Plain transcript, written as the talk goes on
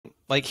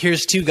Like,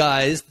 here's two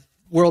guys,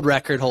 world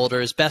record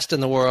holders, best in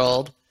the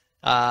world,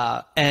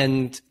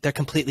 and they're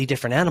completely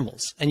different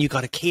animals, and you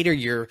got to cater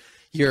your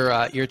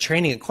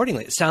training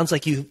accordingly. It sounds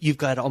like you've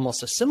got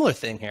almost a similar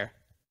thing here.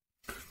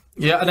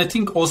 Yeah, and I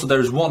think also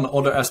there is one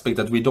other aspect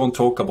that we don't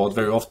talk about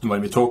very often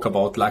when we talk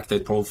about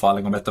lactate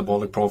profiling or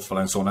metabolic profile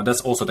and so on, and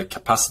that's also the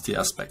capacity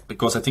aspect.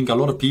 Because I think a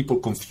lot of people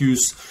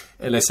confuse,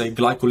 let's say,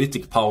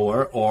 glycolytic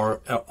power or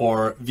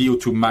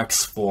VO2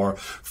 max for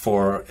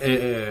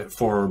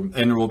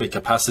anaerobic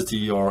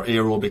capacity or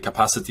aerobic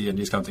capacity and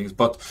these kind of things.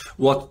 But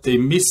what they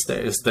miss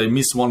there is they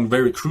miss one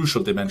very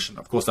crucial dimension.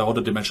 Of course, there are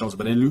other dimensions,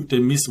 but they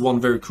miss one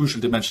very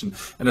crucial dimension,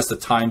 and that's the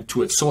time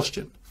to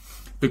exhaustion.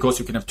 Because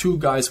you can have two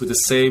guys with the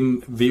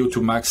same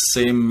VO2 max,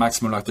 same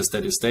maximum lactate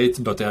steady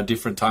state, but they are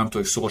different time to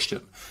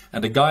exhaustion.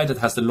 And the guy that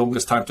has the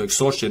longest time to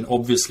exhaustion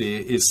obviously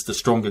is the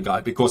stronger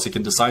guy, because he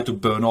can decide to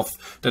burn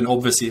off, then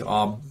obviously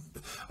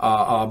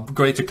a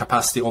greater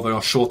capacity over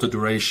a shorter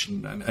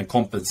duration and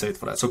compensate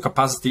for that. So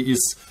capacity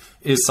is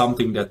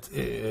something that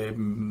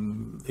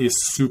is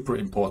super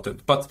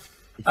important. But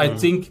I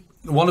think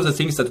one of the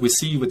things that we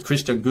see with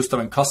Christian, Gustav,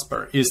 and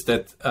Kasper is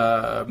that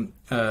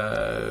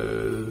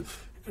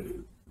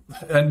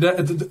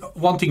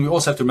one thing we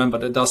also have to remember,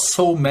 that there are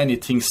so many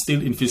things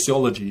still in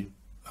physiology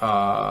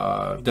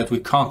that we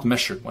can't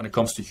measure when it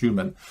comes to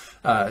humans,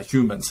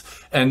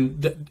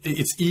 and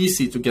it's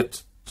easy to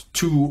get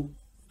too,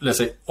 let's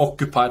say,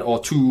 occupied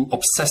or too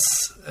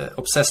obsessed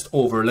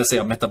over, let's say,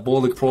 a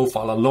metabolic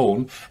profile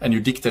alone, and you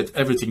dictate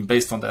everything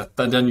based on that.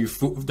 But then you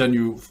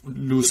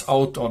lose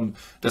out on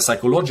the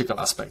psychological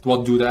aspect.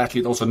 What do the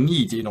athlete also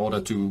need in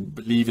order to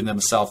believe in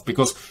themselves?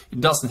 Because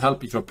it doesn't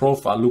help if your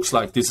profile looks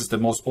like this is the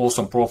most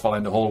awesome profile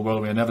in the whole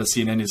world. We have never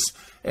seen any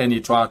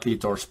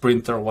triathlete or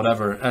sprinter or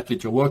whatever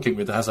athlete you're working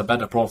with that has a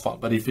better profile.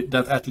 But if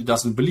that athlete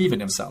doesn't believe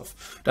in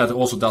himself, that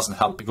also doesn't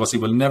help, because he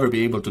will never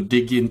be able to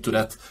dig into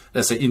that,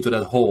 let's say, into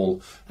that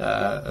hole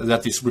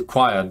that is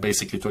required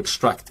basically to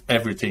extract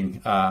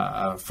everything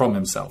from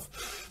himself.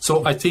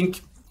 So I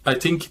think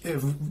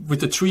with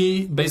the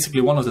three,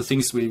 basically one of the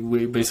things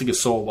we basically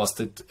saw was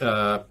that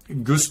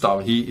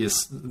Gustav, he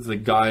is the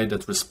guy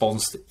that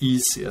responds the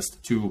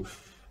easiest to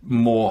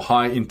more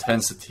high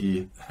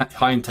intensity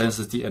and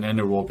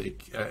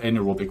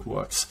anaerobic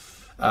works.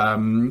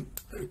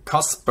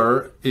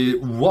 Kasper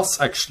was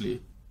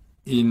actually,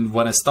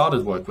 when I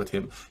started work with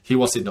him, he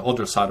was in the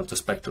other side of the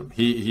spectrum.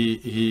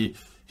 He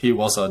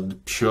was a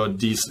pure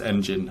diesel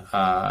engine.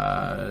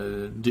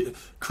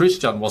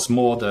 Christian was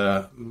more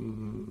the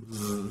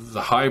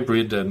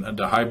hybrid and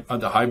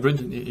the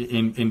hybrid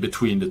in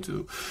between the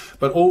two.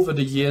 But over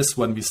the years,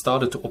 when we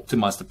started to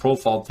optimize the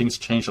profile, things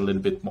changed a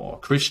little bit more.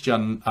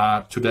 Christian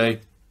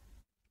today,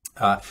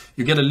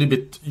 you get a little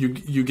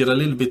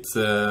bit.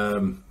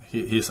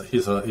 He's a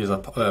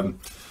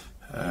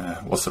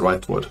what's the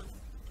right word?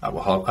 I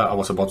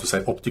was about to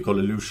say optical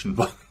illusion,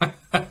 but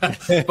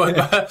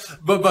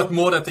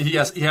more that he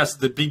has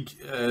the big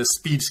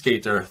speed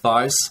skater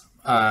thighs,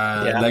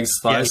 legs,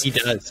 thighs. Yeah, he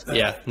does.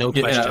 Yeah, no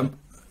question.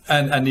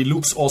 And he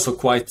looks also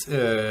quite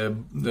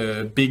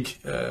big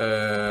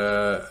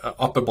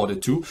upper body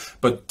too.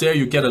 But there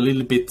you get a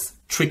little bit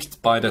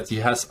tricked by that he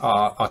has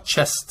a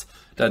chest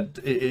that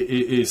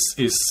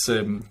is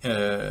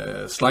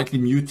slightly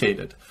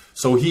mutated.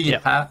 So he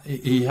has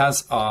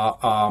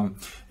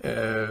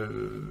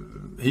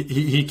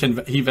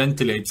he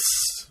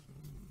ventilates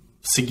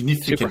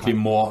significantly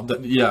more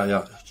than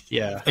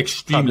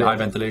extremely high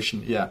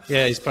ventilation.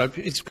 He's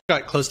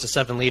got close to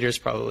 7 liters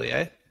probably,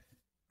 eh?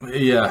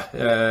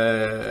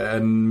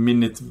 And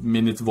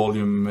minute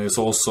volume is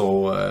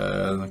also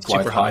quite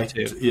super high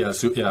too.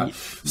 So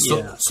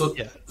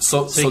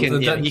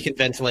he can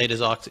ventilate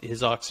his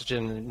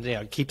oxygen,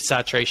 and keep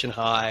saturation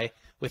high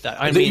with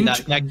that. I mean,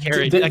 that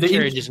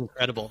carriage is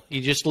incredible.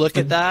 You just look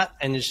at that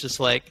and it's just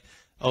like,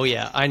 oh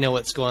yeah, I know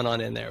what's going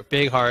on in there.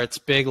 Big hearts,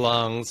 big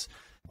lungs,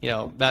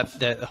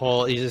 that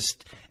whole,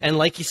 and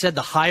like you said,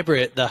 the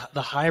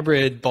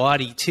hybrid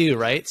body too,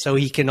 right? So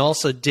he can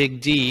also dig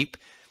deep.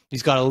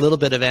 He's got a little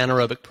bit of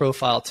anaerobic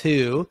profile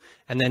too,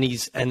 and then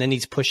he's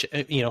pushing,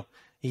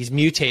 he's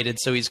mutated,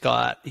 so he's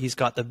got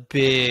the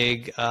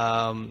big,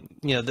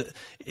 the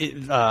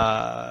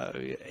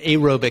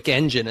aerobic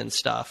engine and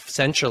stuff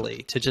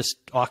centrally to just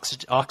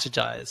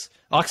oxidize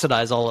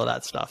all of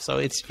that stuff. So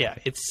it's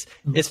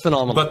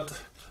phenomenal.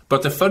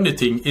 But the funny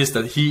thing is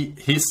that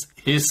his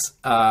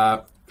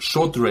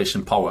short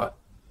duration power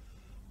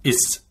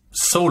is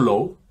so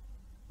low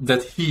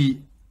that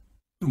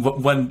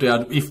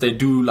if they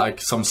do like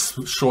some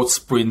short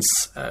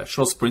sprints,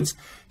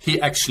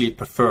 he actually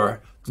prefer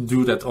to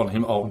do that on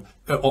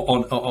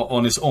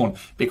his own,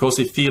 because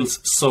he feels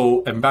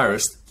so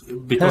embarrassed,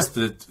 because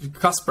the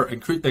Kasper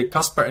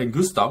and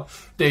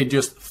Gustav, they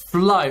just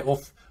fly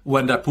off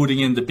when they're putting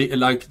in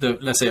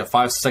let's say a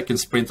 5-second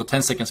sprint or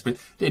 10-second sprint.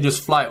 They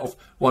just fly off,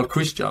 while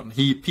Christian,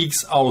 he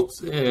peaks out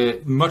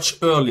much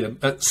earlier,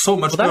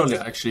 earlier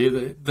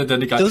actually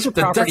than the guy. Those are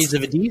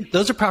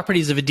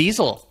properties of a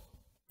diesel.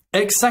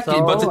 Exactly,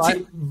 so but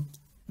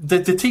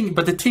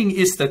the thing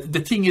is that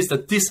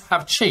this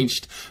have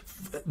changed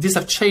these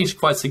have changed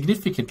quite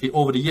significantly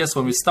over the years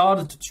when we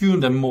started to tune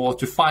them more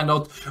to find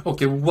out,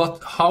 okay,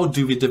 how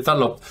do we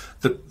develop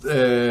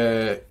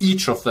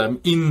each of them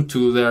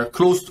into their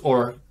close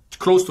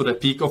to their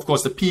peak. Of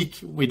course, the peak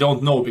we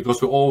don't know,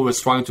 because we're always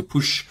trying to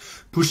push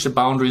the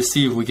boundaries,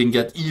 see if we can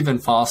get even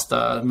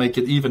faster, make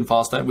it even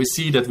faster. And we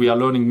see that we are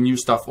learning new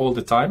stuff all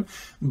the time.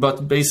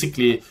 But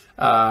basically,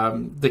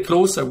 the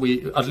closer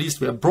we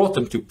have brought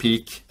them to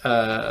peak,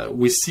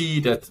 we see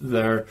that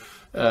they're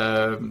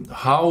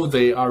how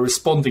they are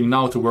responding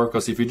now to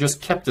workouts. If we just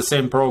kept the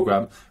same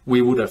program,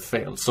 we would have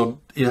failed.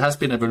 So it has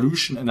been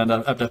evolution and an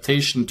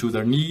adaptation to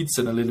their needs,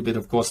 and a little bit,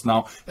 of course,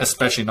 now,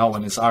 especially now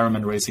when it's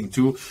Ironman racing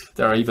too,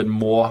 there are even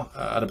more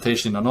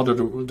adaptation in another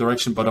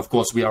direction. But of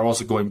course, we are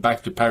also going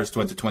back to Paris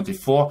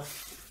 2024.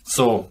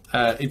 So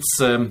it's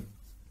the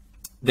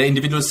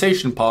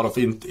individualization part of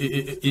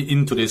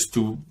into this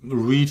to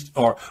reach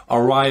or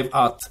arrive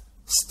at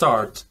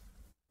start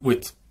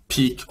with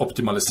peak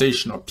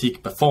optimization or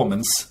peak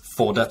performance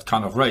for that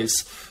kind of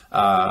race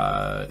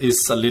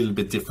is a little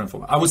bit different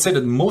from. I would say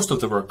that most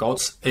of the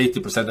workouts,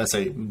 80%, let's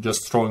say,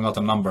 just throwing out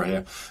a number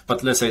here,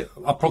 but let's say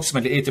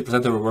approximately 80%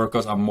 of the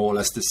workouts are more or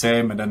less the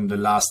same, and then the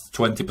last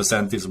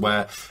 20% is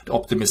where the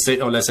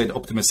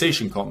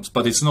optimization comes.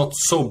 But it's not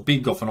so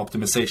big of an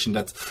optimization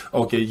that,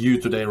 okay, you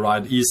today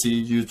ride easy,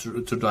 you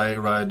today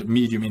ride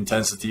medium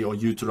intensity, or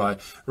you today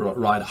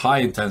ride high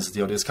intensity,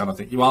 or this kind of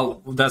thing.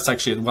 Well, that's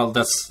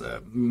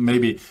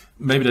maybe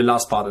the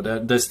last part of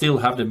that. They still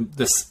have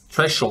this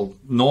threshold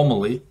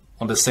normally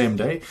on the same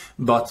day,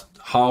 but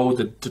how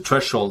the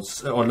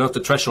thresholds, or not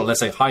the threshold, let's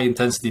say high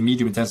intensity,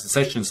 medium intensity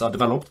sessions are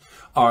developed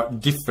are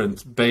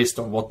different based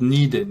on what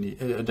need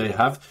they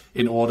have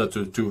in order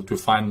to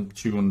fine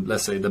tune,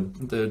 let's say,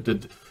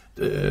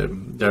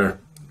 their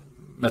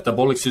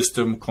metabolic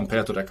system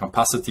compared to their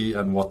capacity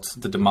and what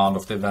the demand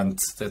of the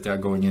events that they are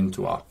going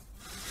into are.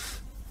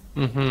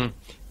 Mm-hmm.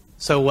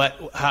 So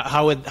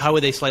how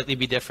would they slightly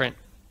be different?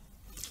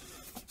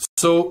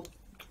 So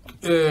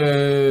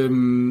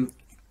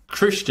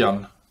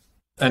Christian,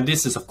 and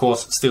this is of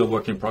course still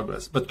work in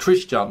progress, but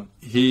Christian,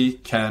 he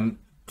can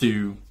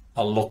do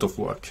a lot of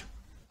work.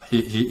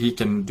 He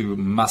can do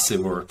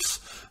massive works.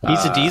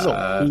 He's a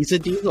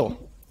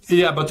diesel.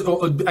 Yeah, but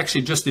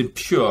actually just in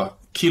pure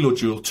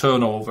kilojoule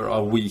turnover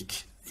a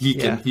week, he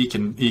can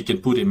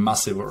put in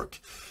massive work.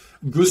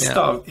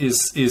 Gustav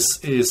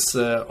is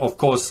of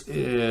course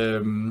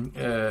is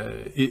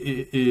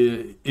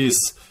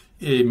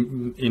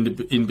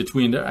in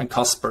between there, and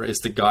Kasper is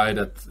the guy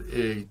that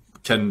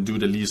can do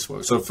the least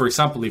work. So for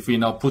example, if we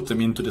now put them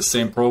into the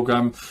same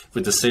program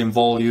with the same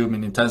volume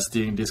and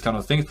intensity and these kind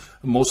of things,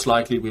 most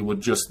likely we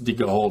would just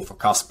dig a hole for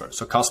Kasper.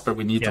 So Kasper,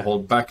 we need to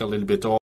hold back a little bit